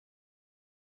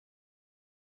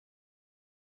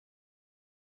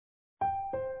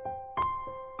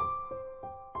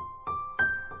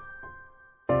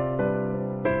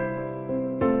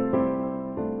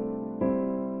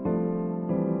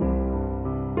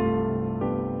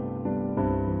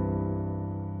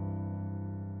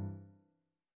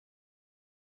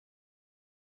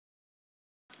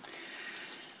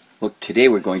Well, today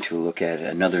we're going to look at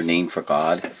another name for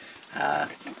God,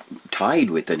 tied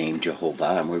with the name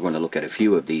Jehovah, and we're going to look at a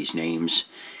few of these names.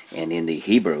 And in the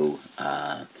Hebrew,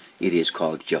 it is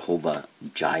called Jehovah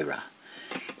Jireh.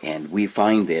 And we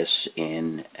find this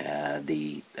in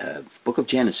the book of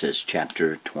Genesis,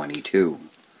 chapter 22.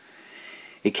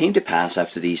 It came to pass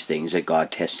after these things that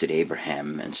God tested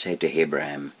Abraham and said to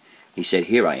Abraham, he said,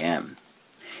 "Here I am."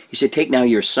 He said, "Take now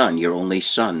your son, your only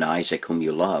son, Isaac, whom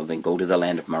you love, and go to the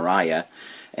land of Moriah,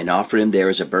 and offer him there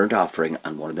as a burnt offering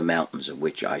on one of the mountains of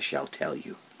which I shall tell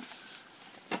you."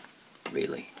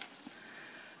 Really,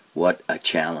 what a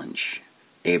challenge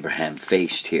Abraham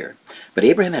faced here. But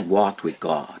Abraham had walked with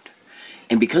God.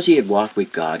 And because he had walked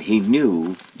with God, he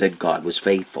knew that God was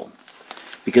faithful.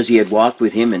 Because he had walked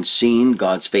with him and seen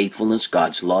God's faithfulness,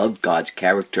 God's love, God's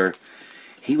character,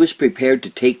 he was prepared to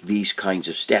take these kinds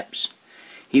of steps.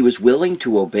 He was willing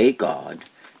to obey God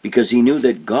because he knew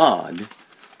that God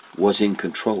was in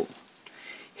control.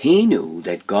 He knew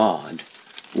that God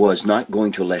was not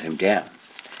going to let him down.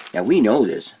 Now we know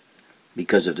this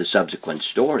because of the subsequent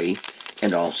story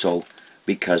and also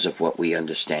because of what we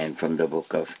understand from the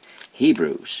book of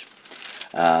Hebrews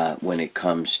when it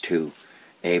comes to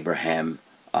Abraham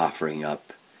offering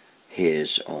up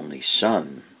his only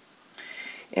son.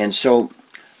 And so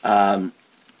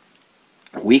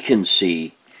we can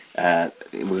see, we're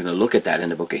going to look at that in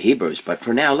the book of Hebrews, but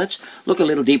for now let's look a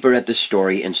little deeper at the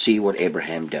story and see what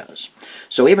Abraham does.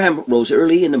 So Abraham rose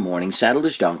early in the morning, saddled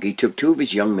his donkey, took 2 of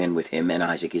his young men with him and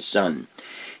Isaac his son.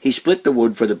 He split the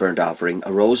wood for the burnt offering,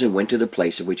 arose and went to the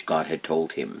place of which God had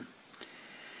told him.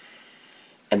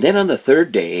 And then on the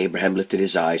 3rd day Abraham lifted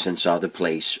his eyes and saw the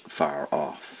place far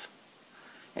off.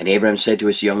 And Abraham said to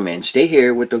his young men, "Stay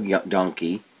here with the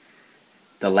donkey.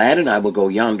 The lad and I will go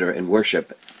yonder and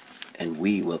worship, and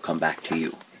we will come back to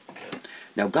you."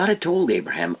 Now God had told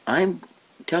Abraham, "I'm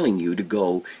telling you to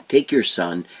go, take your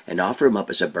son, and offer him up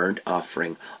as a burnt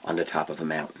offering on the top of a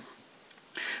mountain."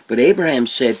 But Abraham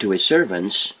said to his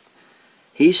servants,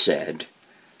 he said,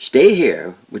 "Stay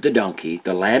here with the donkey.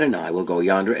 The lad and I will go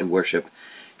yonder and worship,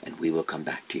 and we will come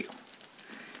back to you."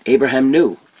 Abraham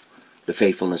knew the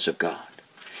faithfulness of God.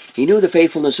 He knew the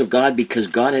faithfulness of God because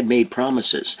God had made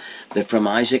promises that from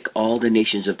Isaac all the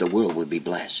nations of the world would be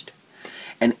blessed.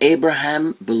 And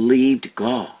Abraham believed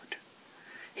God.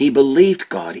 He believed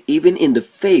God even in the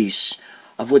face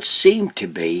of what seemed to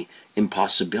be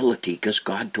impossibility, because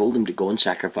God told him to go and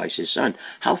sacrifice his son.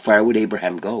 How far would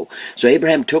Abraham go? So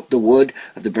Abraham took the wood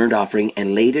of the burnt offering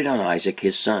and laid it on Isaac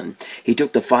his son. He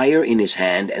took the fire in his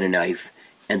hand and a knife,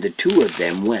 and the 2 of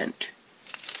them went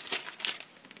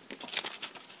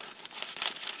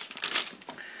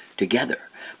together.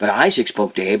 But Isaac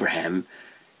spoke to Abraham,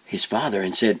 his father,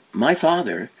 and said, "My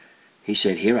father." He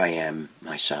said, "Here I am,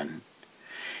 my son."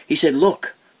 He said,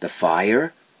 "Look, the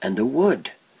fire and the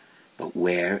wood, but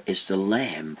where is the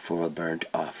lamb for a burnt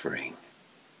offering?"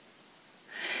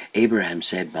 Abraham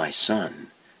said, "My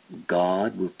son,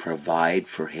 God will provide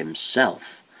for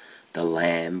himself the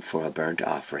lamb for a burnt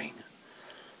offering."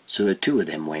 So the 2 of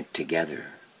them went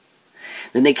together.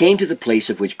 Then they came to the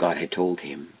place of which God had told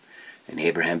him. And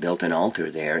Abraham built an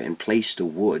altar there and placed the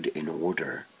wood in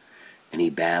order. And he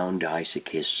bound Isaac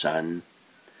his son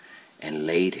and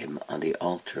laid him on the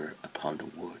altar upon the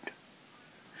wood.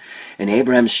 And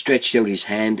Abraham stretched out his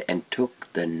hand and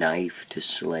took the knife to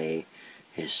slay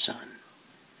his son.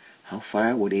 How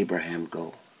far would Abraham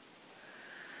go?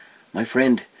 My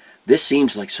friend, this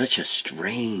seems like such a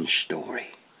strange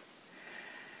story.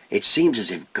 It seems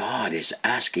as if God is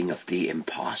asking of the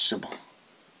impossible.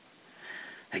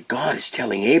 That God is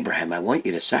telling Abraham, "I want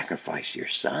you to sacrifice your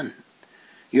son,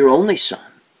 your only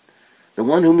son, the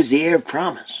one whom is the heir of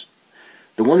promise,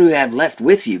 the one who you have left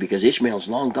with you because Ishmael's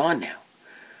long gone now."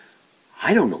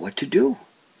 I don't know what to do.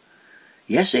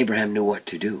 Yes, Abraham knew what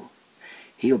to do.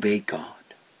 He obeyed God.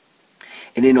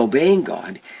 And in obeying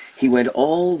God, he went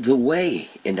all the way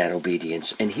in that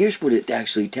obedience. And here's what it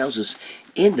actually tells us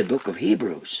in the book of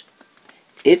Hebrews.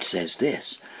 It says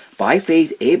this: "By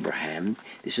faith Abraham,"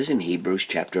 this is in Hebrews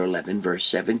chapter 11, verse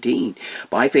 17.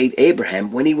 "By faith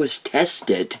Abraham, when he was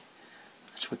tested,"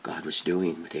 that's what God was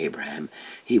doing with Abraham.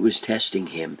 He was testing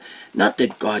him. Not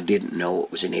that God didn't know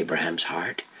what was in Abraham's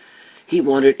heart. He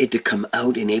wanted it to come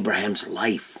out in Abraham's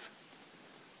life.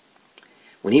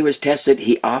 When he was tested,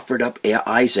 he offered up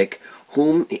Isaac,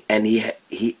 and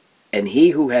he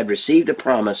who had received the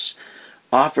promise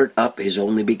offered up his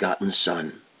only begotten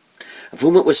son, of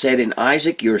whom it was said, "In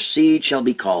Isaac your seed shall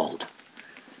be called."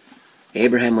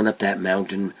 Abraham went up that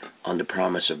mountain on the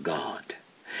promise of God.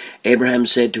 Abraham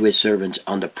said to his servants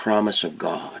on the promise of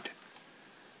God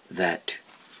that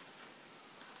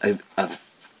a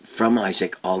from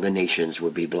Isaac all the nations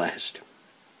would be blessed.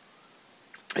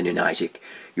 And in Isaac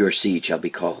your seed shall be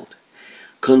called.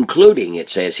 Concluding, it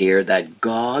says here, that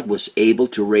God was able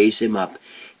to raise him up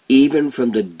even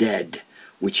from the dead,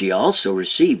 which he also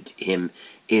received him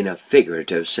in a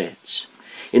figurative sense.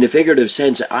 In a figurative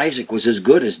sense, Isaac was as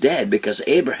good as dead because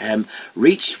Abraham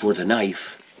reached for the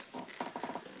knife.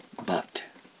 But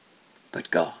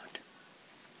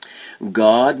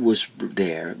God was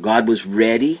there. God was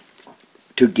ready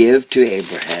to give to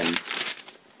Abraham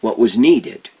what was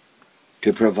needed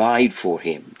to provide for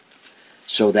him,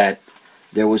 so that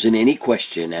there wasn't any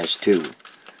question as to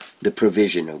the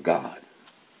provision of God.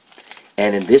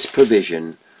 And in this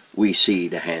provision, we see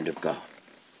the hand of God.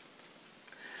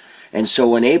 And so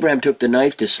when Abraham took the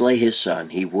knife to slay his son,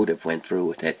 he would have went through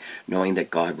with it, knowing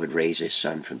that God would raise his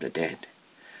son from the dead.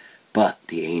 But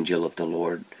the angel of the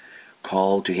Lord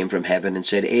called to him from heaven and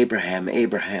said, "Abraham,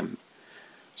 Abraham."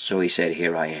 So he said,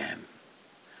 "Here I am."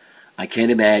 I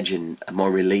can't imagine a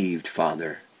more relieved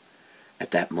father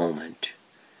at that moment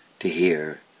to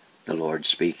hear the Lord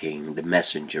speaking, the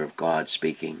messenger of God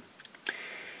speaking.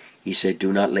 He said,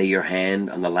 "Do not lay your hand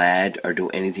on the lad or do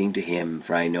anything to him,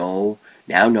 for I now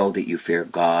know that you fear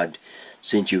God,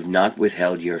 since you've not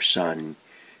withheld your son,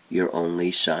 your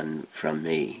only son, from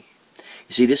me."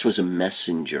 You see, this was a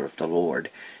messenger of the Lord.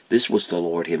 This was the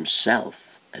Lord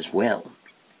himself as well,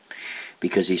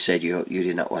 because he said, you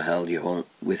did not withhold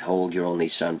your only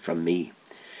son from me.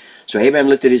 So Abraham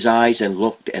lifted his eyes and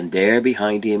looked, and there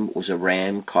behind him was a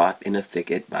ram caught in a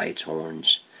thicket by its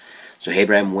horns. So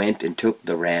Abraham went and took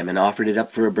the ram and offered it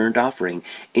up for a burnt offering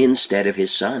instead of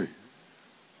his son.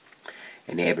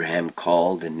 And Abraham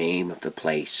called the name of the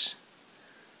place,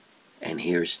 and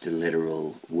here's the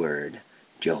literal word,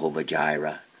 Jehovah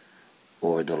Jireh,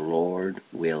 or the Lord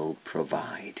will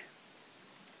provide.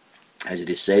 As it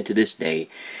is said to this day,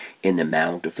 in the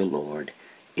mount of the Lord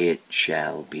it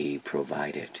shall be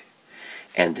provided.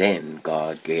 And then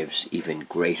God gives even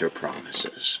greater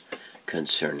promises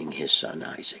concerning his son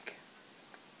Isaac.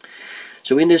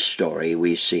 So in this story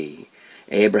we see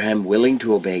Abraham willing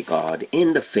to obey God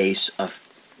in the face of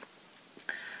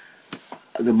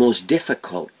the most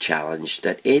difficult challenge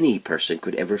that any person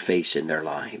could ever face in their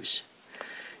lives.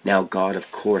 Now God,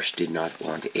 of course, did not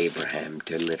want Abraham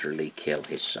to literally kill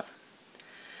his son.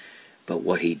 But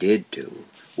what he did do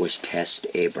was test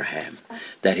Abraham,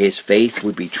 that his faith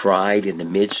would be tried in the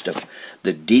midst of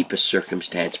the deepest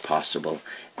circumstance possible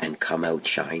and come out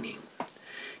shining.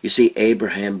 You see,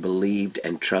 Abraham believed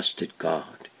and trusted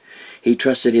God. He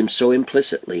trusted him so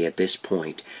implicitly at this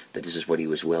point that this is what he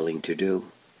was willing to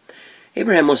do.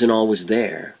 Abraham wasn't always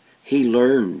there. He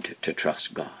learned to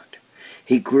trust God.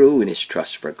 He grew in his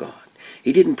trust for God.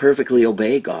 He didn't perfectly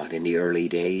obey God in the early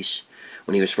days.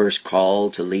 When he was first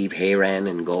called to leave Haran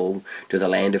and go to the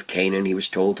land of Canaan, he was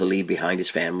told to leave behind his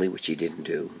family, which he didn't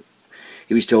do.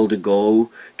 He was told to go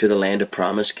to the land of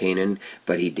promise, Canaan,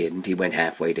 but he didn't. He went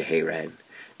halfway to Haran,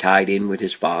 tied in with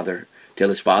his father. Till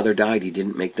his father died, he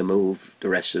didn't make the move the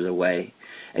rest of the way.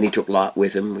 And he took Lot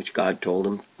with him, which God told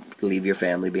him, to leave your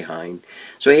family behind.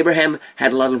 So Abraham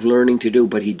had a lot of learning to do,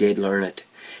 but he did learn it.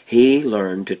 He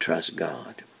learned to trust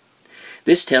God.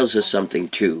 This tells us something,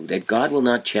 too, that God will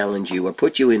not challenge you or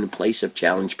put you in a place of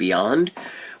challenge beyond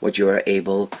what you are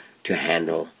able to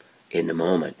handle in the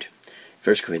moment.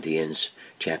 1 Corinthians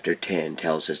chapter 10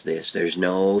 tells us this: "There's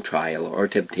no trial or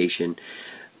temptation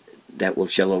that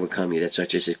shall overcome you, that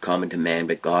such as is common to man,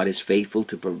 but God is faithful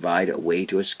to provide a way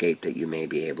to escape that you may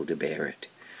be able to bear it."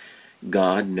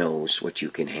 God knows what you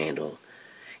can handle,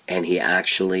 and he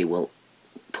actually will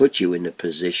put you in the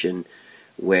position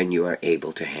when you are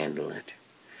able to handle it.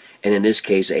 And in this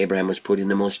case, Abraham was put in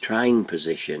the most trying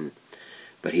position,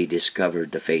 but he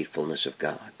discovered the faithfulness of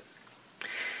God.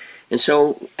 And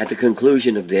so, at the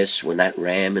conclusion of this, when that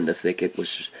ram in the thicket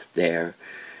was there,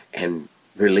 and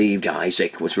relieved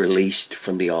Isaac was released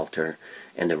from the altar,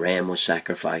 and the ram was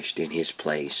sacrificed in his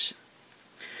place,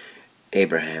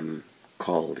 Abraham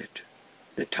called it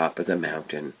the top of the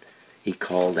mountain. He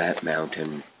called that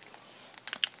mountain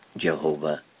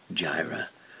Jehovah Jireh,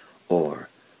 or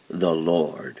the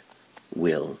Lord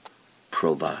will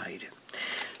provide.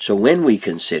 So when we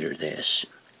consider this,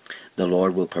 the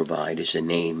Lord will provide is the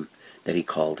name that he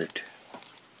called it.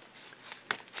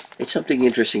 It's something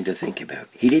interesting to think about.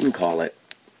 He didn't call it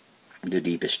the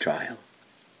deepest trial.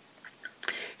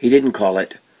 He didn't call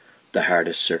it the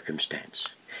hardest circumstance.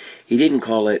 He didn't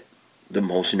call it the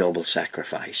most noble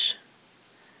sacrifice.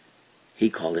 He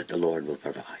called it the Lord will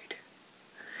provide.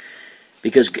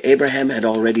 Because Abraham had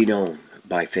already known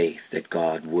by faith that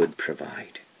God would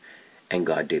provide. And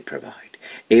God did provide.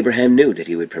 Abraham knew that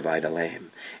he would provide a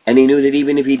lamb. And he knew that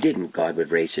even if he didn't, God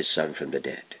would raise his son from the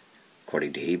dead,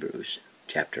 according to Hebrews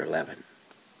chapter 11.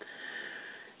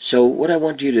 So what I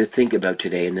want you to think about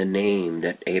today, in the name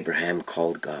that Abraham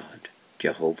called God,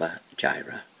 Jehovah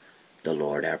Jireh, the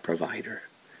Lord our provider,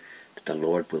 that the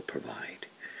Lord will provide,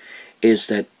 is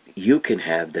that you can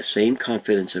have the same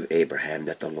confidence of Abraham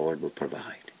that the Lord will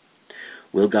provide.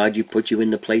 Will God put you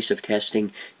in the place of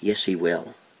testing? Yes, he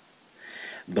will.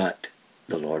 But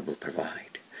the Lord will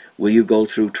provide. Will you go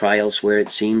through trials where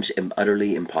it seems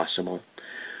utterly impossible?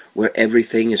 Where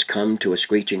everything has come to a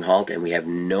screeching halt and we have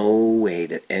no way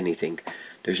that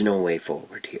there's no way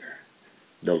forward here.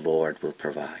 The Lord will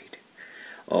provide.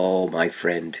 Oh, my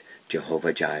friend,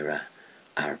 Jehovah Jireh,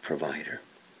 our provider.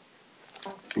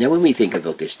 Now, when we think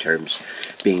about these terms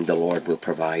being the Lord will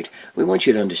provide, we want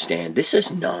you to understand this is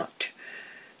not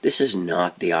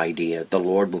the idea the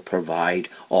Lord will provide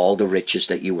all the riches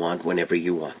that you want whenever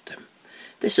you want them.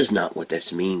 This is not what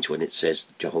this means when it says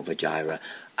Jehovah Jireh,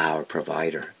 our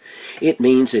provider. It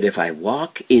means that if I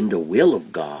walk in the will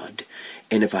of God,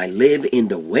 and if I live in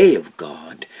the way of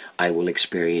God, I will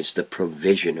experience the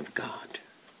provision of God.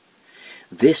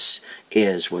 This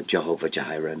is what Jehovah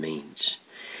Jireh means.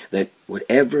 That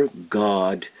whatever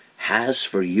God has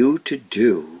for you to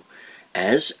do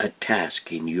as a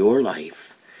task in your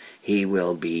life, he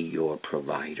will be your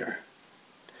provider.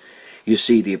 You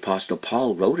see, the Apostle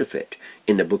Paul wrote of it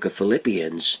in the book of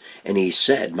Philippians, and he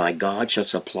said, my God shall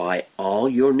supply all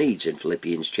your needs, in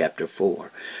Philippians chapter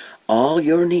 4. All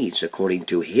your needs according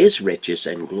to his riches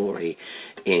and glory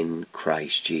in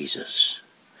Christ Jesus.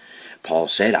 Paul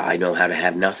said, I know how to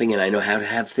have nothing and I know how to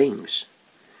have things.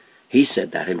 He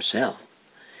said that himself.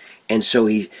 And so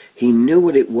he knew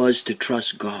what it was to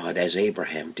trust God as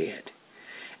Abraham did,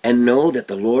 and know that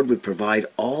the Lord would provide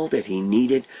all that he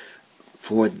needed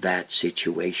for that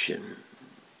situation.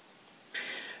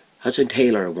 Hudson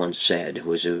Taylor once said,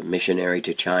 who was a missionary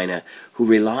to China, who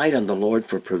relied on the Lord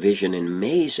for provision in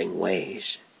amazing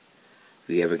ways.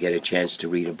 If you ever get a chance to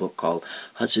read a book called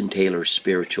Hudson Taylor's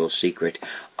Spiritual Secret,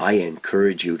 I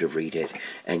encourage you to read it,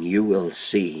 and you will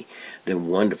see the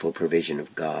wonderful provision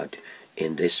of God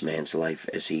in this man's life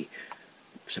as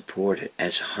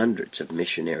hundreds of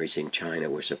missionaries in China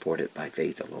were supported by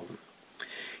faith alone.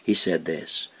 He said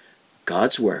this,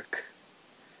 God's work,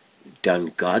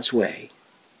 done God's way,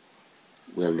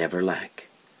 will never lack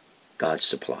God's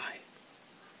supply.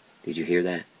 Did you hear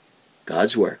that?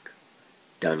 God's work,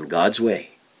 done God's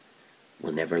way,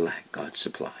 will never lack God's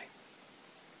supply.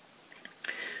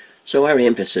 So our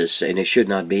emphasis, and it should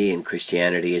not be in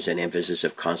Christianity, is an emphasis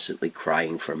of constantly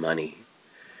crying for money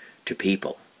to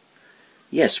people.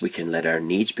 Yes, we can let our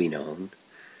needs be known,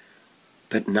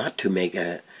 but not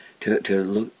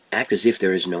to act as if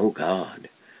there is no God,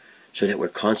 so that we're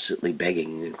constantly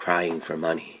begging and crying for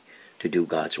money to do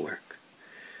God's work.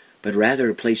 But rather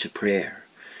a place of prayer,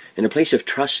 and a place of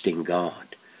trusting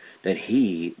God, that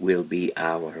he will be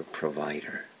our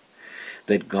provider.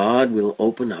 That God will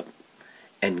open up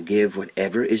and give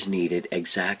whatever is needed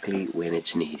exactly when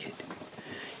it's needed.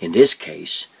 In this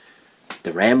case,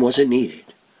 the ram wasn't needed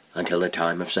until the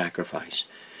time of sacrifice.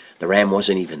 The ram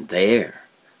wasn't even there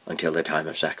until the time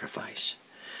of sacrifice.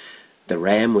 The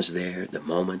ram was there the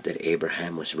moment that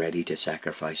Abraham was ready to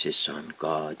sacrifice his son.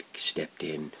 God stepped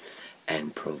in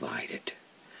and provided.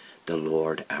 The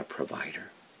Lord our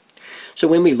provider. So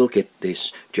when we look at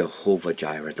this Jehovah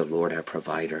Jireh, the Lord our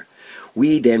provider,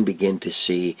 we then begin to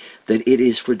see that it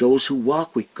is for those who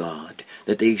walk with God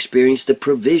that they experience the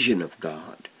provision of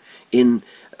God,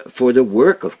 for the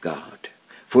work of God,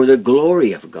 for the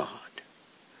glory of God,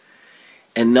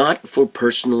 and not for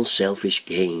personal selfish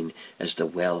gain as the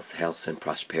wealth, health, and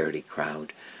prosperity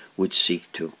crowd would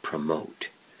seek to promote.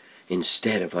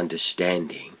 Instead of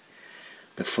understanding,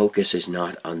 the focus is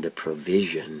not on the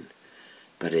provision,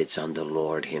 but it's on the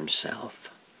Lord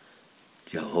himself.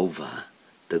 Jehovah,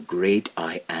 the great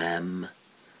I am,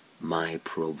 my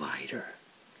provider.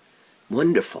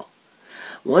 Wonderful.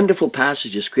 Wonderful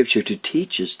passage of Scripture to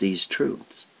teach us these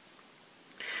truths.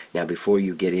 Now, before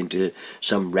you get into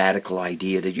some radical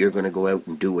idea that you're going to go out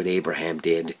and do what Abraham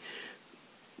did,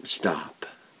 stop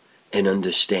and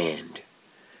understand.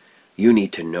 You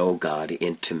need to know God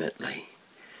intimately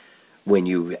when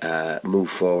you move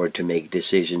forward to make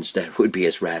decisions that would be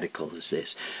as radical as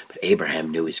this. But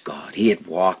Abraham knew his God. He had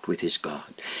walked with his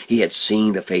God. He had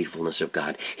seen the faithfulness of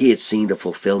God. He had seen the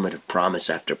fulfillment of promise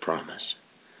after promise.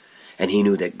 And he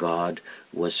knew that God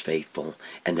was faithful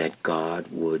and that God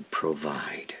would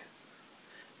provide.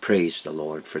 Praise the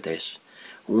Lord for this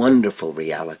wonderful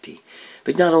reality.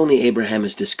 But not only Abraham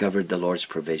has discovered the Lord's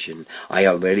provision. I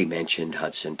already mentioned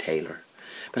Hudson Taylor.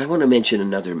 But I want to mention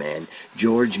another man,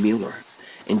 George Mueller.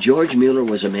 And George Mueller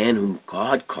was a man whom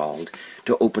God called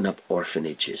to open up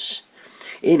orphanages.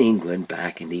 In England,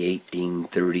 back in the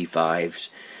 1835s,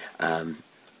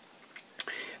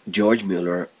 George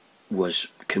Mueller was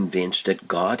convinced that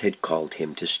God had called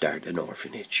him to start an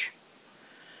orphanage.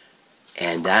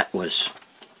 And it was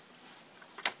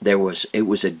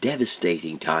a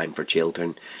devastating time for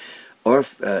children.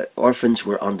 Orphans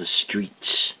were on the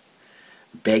streets,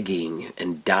 begging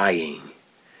and dying.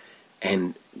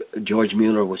 And George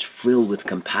Mueller was filled with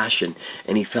compassion,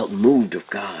 and he felt moved of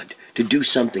God to do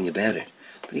something about it.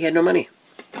 But he had no money.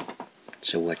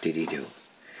 So what did he do?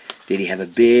 Did he have a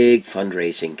big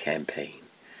fundraising campaign?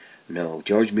 No,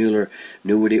 George Mueller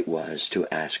knew what it was to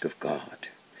ask of God.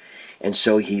 And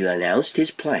so he announced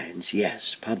his plans,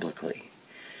 yes, publicly.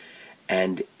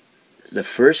 And the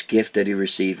first gift that he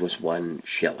received was 1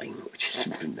 shilling, which is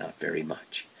not very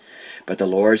much. But the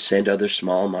Lord sent other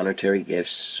small monetary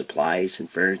gifts, supplies and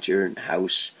furniture and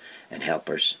house and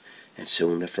helpers, and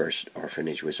soon the first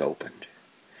orphanage was opened.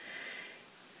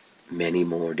 Many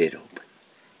more did open.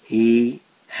 He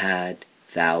had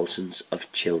thousands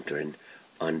of children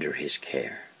under his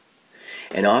care.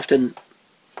 And often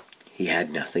he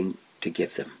had nothing to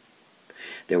give them.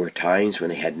 There were times when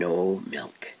they had no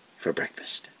milk for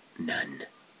breakfast. None.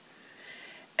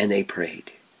 And they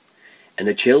prayed. And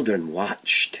the children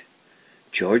watched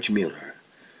George Mueller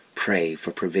pray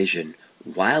for provision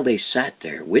while they sat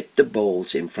there with the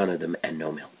bowls in front of them and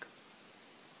no milk.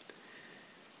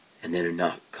 And then a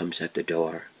knock comes at the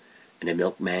door, and a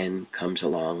milkman comes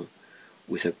along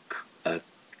with a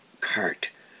cart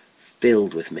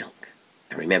filled with milk.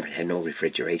 And remember, it had no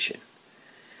refrigeration.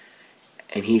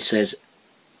 And he says,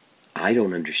 I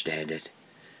don't understand it,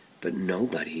 but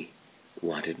nobody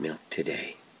wanted milk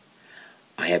today.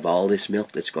 I have all this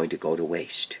milk that's going to go to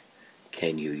waste.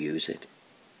 Can you use it?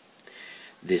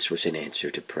 This was an answer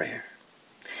to prayer.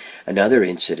 Another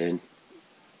incident,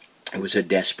 it was a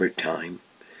desperate time.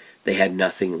 They had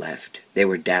nothing left. They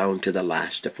were down to the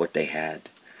last of what they had.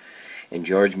 And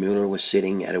George Mueller was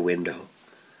sitting at a window,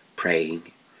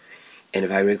 praying. And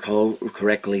if I recall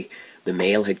correctly, the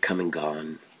mail had come and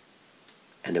gone,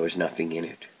 and there was nothing in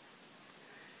it.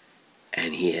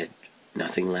 And he had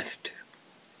nothing left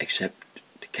except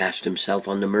to cast himself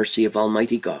on the mercy of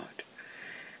Almighty God.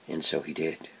 And so he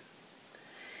did.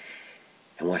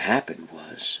 And what happened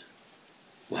was,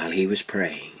 while he was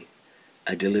praying,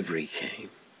 a delivery came.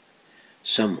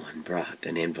 Someone brought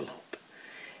an envelope.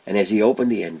 And as he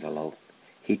opened the envelope,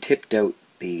 he tipped out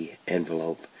the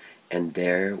envelope, and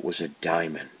there was a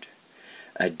diamond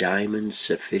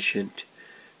sufficient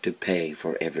to pay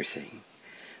for everything.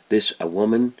 A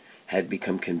woman had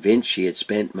become convinced she had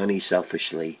spent money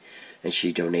selfishly, and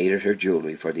she donated her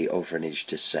jewelry for the orphanage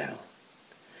to sell.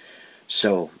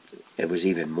 So, it was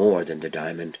even more than the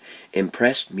diamond.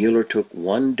 Impressed, Mueller took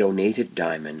 1 donated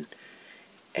diamond,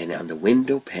 and on the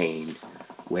window pane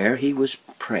where he was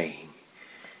praying,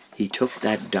 he took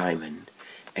that diamond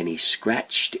and he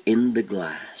scratched in the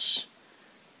glass,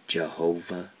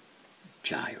 Jehovah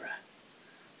Jireh,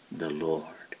 the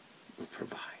Lord will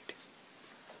provide.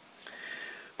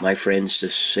 My friends, the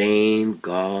same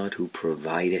God who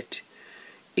provided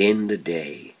in the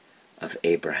day of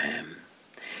Abraham,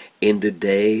 in the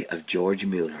day of George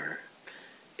Mueller,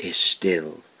 is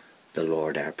still the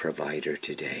Lord our provider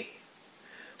today.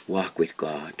 Walk with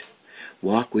God.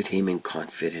 Walk with Him in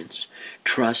confidence.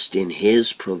 Trust in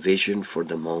His provision for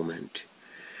the moment.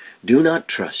 Do not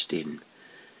trust in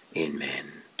men.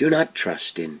 Do not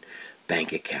trust in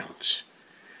bank accounts.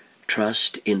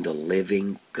 Trust in the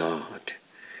living God,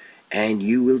 and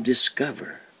you will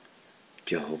discover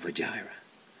Jehovah Jireh,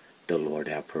 the Lord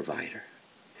our provider.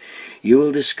 You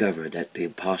will discover that the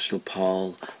Apostle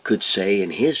Paul could say in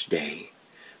his day,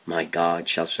 my God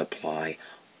shall supply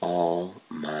all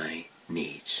my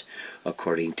needs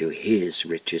according to His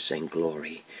riches and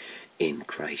glory in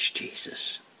Christ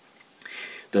Jesus.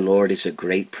 The Lord is a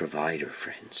great provider,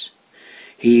 friends.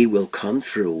 He will come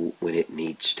through when it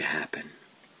needs to happen.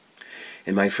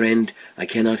 And my friend, I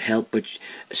cannot help but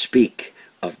speak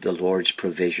of the Lord's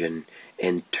provision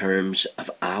in terms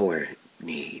of our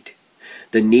need.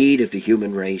 The need of the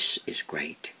human race is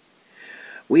great.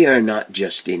 We are not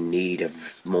just in need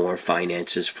of more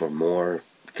finances for more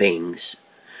things.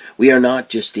 We are not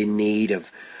just in need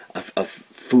of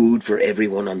food for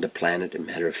everyone on the planet. As a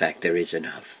matter of fact, there is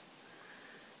enough.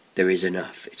 There is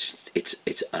enough.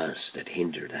 It's us that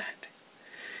hinder that.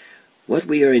 What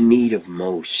we are in need of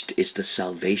most is the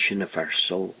salvation of our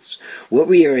souls. What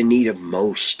we are in need of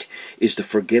most is the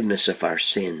forgiveness of our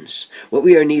sins. What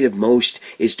we are in need of most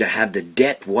is to have the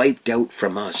debt wiped out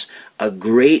from us, a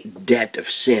great debt of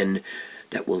sin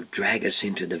that will drag us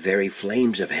into the very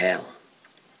flames of hell.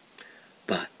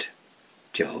 But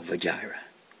Jehovah Jireh,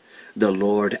 the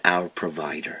Lord our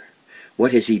provider,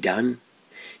 what has he done?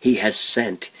 He has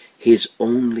sent his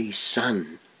only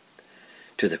Son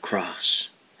to the cross.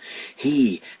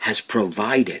 He has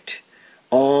provided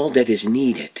all that is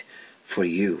needed for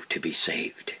you to be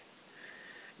saved.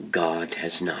 God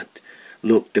has not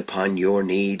looked upon your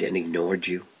need and ignored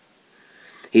you.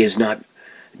 He has not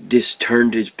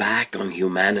turned his back on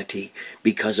humanity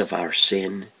because of our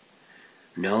sin.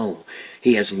 No,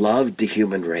 he has loved the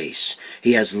human race.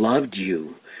 He has loved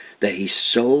you, that he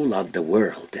so loved the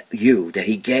world, that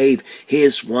he gave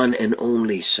his one and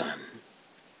only Son.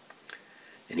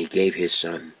 And he gave his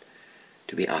Son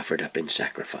to be offered up in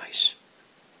sacrifice.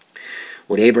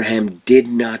 What Abraham did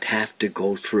not have to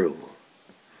go through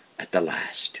at the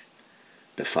last,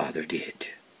 the Father did.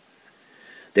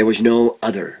 There was no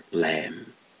other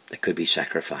lamb that could be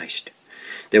sacrificed.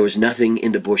 There was nothing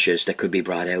in the bushes that could be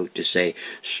brought out to say,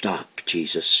 "Stop,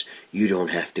 Jesus, you don't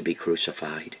have to be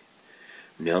crucified."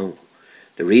 No,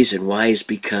 the reason why is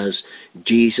because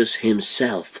Jesus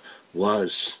himself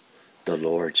was the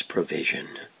Lord's provision.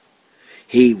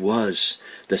 He was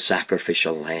the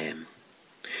sacrificial lamb.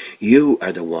 You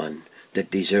are the one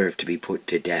that deserved to be put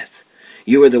to death.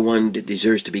 You are the one that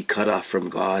deserves to be cut off from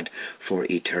God for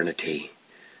eternity.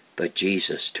 But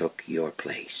Jesus took your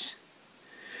place.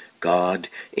 God,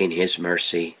 in his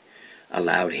mercy,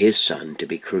 allowed his Son to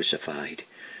be crucified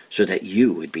so that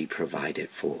you would be provided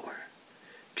for.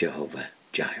 Jehovah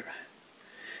Jireh.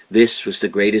 This was the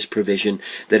greatest provision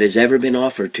that has ever been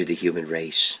offered to the human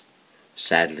race.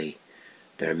 Sadly,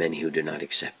 there are many who do not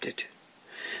accept it.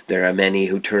 There are many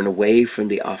who turn away from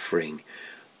the offering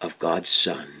of God's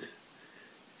Son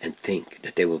and think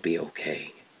that they will be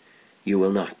okay. You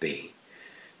will not be,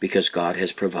 because God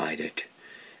has provided,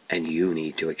 and you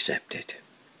need to accept it.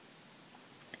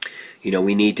 You know,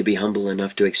 we need to be humble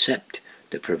enough to accept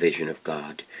the provision of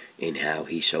God in how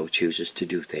he so chooses to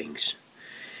do things.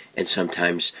 And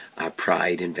sometimes our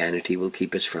pride and vanity will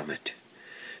keep us from it.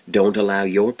 Don't allow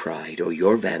your pride or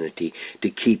your vanity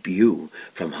to keep you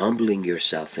from humbling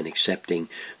yourself and accepting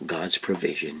God's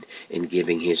provision in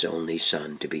giving his only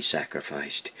Son to be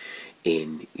sacrificed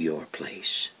in your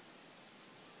place.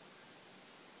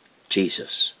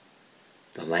 Jesus,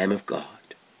 the Lamb of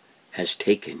God, has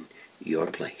taken your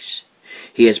place.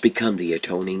 He has become the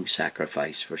atoning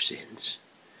sacrifice for sins.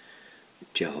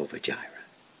 Jehovah Jireh.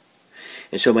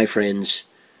 And so, my friends,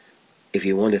 if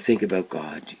you want to think about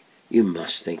God, you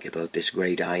must think about this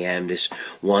great I Am, this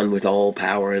one with all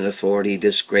power and authority,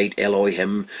 this great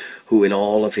Elohim, who in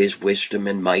all of his wisdom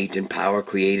and might and power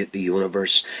created the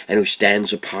universe, and who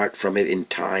stands apart from it in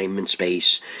time and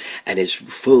space, and is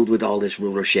filled with all this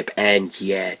rulership, and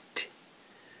yet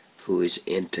who is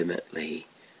intimately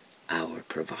our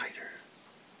provider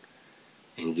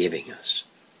in giving us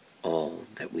all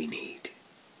that we need.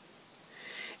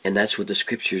 And that's what the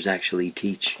scriptures actually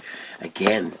teach.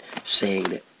 Again, saying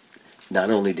that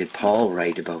not only did Paul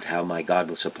write about how my God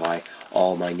will supply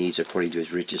all my needs according to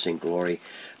his riches and glory,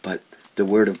 but the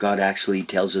Word of God actually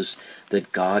tells us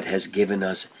that God has given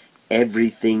us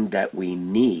everything that we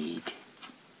need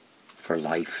for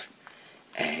life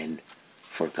and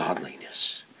for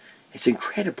godliness. It's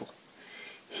incredible.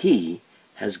 He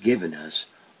has given us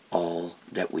all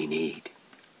that we need.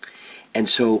 And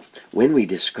so when we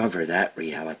discover that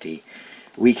reality,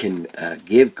 we can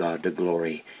give God the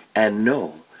glory and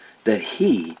know that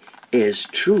he is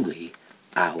truly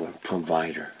our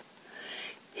provider.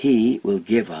 He will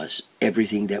give us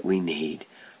everything that we need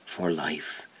for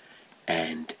life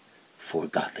and for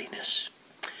godliness.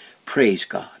 Praise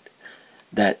God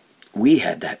that we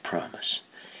have that promise.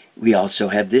 We also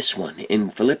have this one in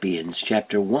Philippians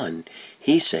chapter 1.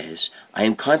 He says, "I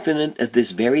am confident of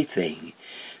this very thing,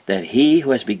 that he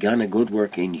who has begun a good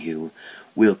work in you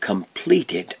will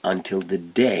complete it until the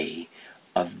day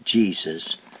of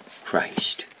Jesus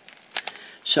Christ."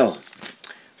 So,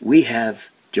 we have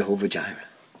Jehovah Jireh.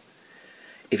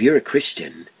 If you're a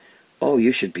Christian, oh,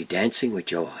 you should be dancing with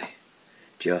joy.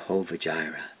 Jehovah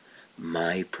Jireh,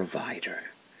 my provider.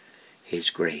 His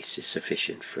grace is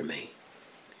sufficient for me.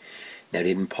 Now,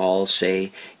 didn't Paul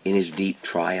say in his deep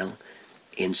trial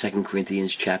in 2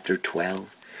 Corinthians chapter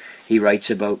 12, he writes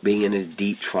about being in a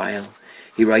deep trial.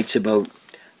 He writes about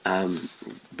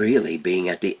really being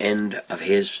at the end of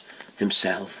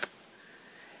himself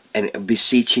and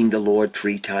beseeching the Lord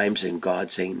 3 times, and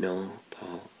God saying, "No,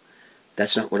 Paul,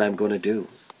 that's not what I'm going to do.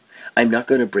 I'm not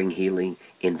going to bring healing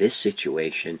in this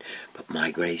situation, but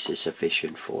my grace is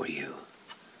sufficient for you.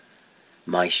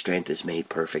 My strength is made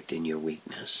perfect in your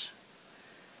weakness.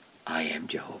 I am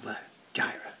Jehovah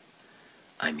Jireh.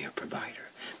 I'm your provider.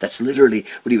 That's literally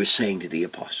what he was saying to the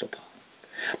Apostle Paul.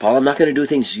 Paul, I'm not going to do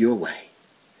things your way,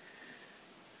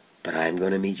 but I'm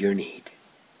going to meet your need.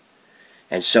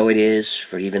 And so it is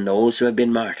for even those who have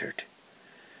been martyred,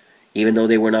 even though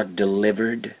they were not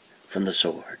delivered from the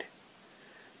sword.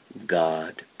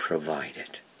 God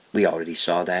provided. We already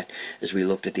saw that as we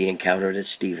looked at the encounter that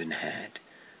Stephen had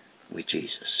with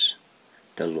Jesus,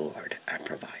 the Lord, our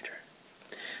provider.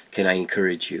 Can I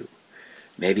encourage you,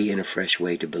 maybe in a fresh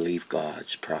way, to believe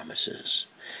God's promises?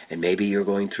 And maybe you're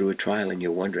going through a trial and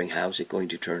you're wondering, how's it going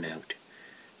to turn out?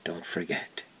 Don't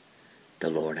forget the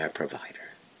Lord, our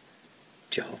provider,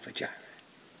 Jehovah Jireh.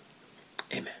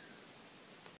 Amen.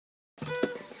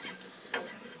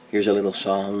 Here's a little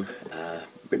song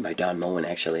written by Don Moen,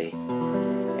 actually,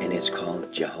 and it's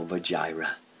called Jehovah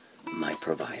Jireh, my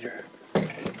provider.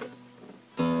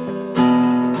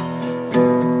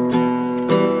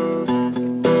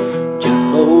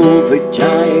 Jehovah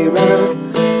Jireh,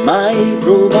 my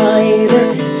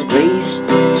provider, His grace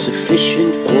is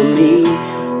sufficient for me,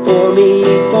 for me,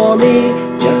 for me.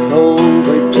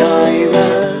 Jehovah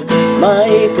Jireh,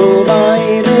 my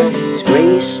provider, His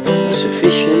grace is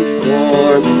sufficient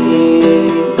for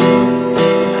me.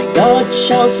 My God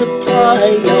shall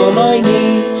supply all my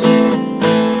needs,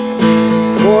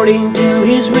 according to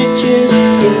His riches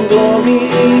in glory.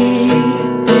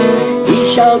 He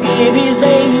shall give His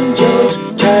angels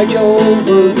charge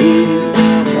over me.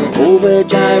 Jehovah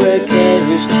Jireh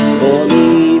cares for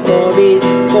me, for me,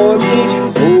 for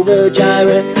me. Jehovah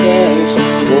Jireh cares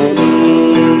for me.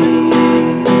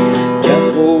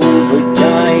 Jehovah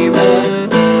Jireh,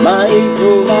 my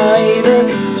provider,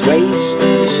 His grace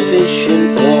is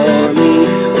sufficient for me,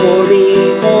 for me,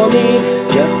 for me.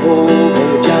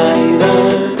 Jehovah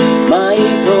Jireh, my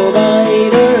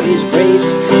provider, His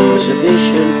grace is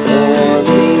sufficient for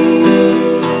me.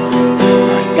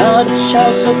 My God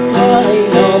shall supply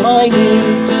all my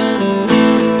needs,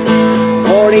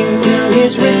 according to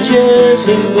His riches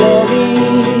in glory.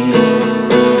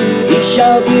 He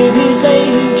shall give His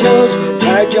angels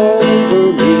charge over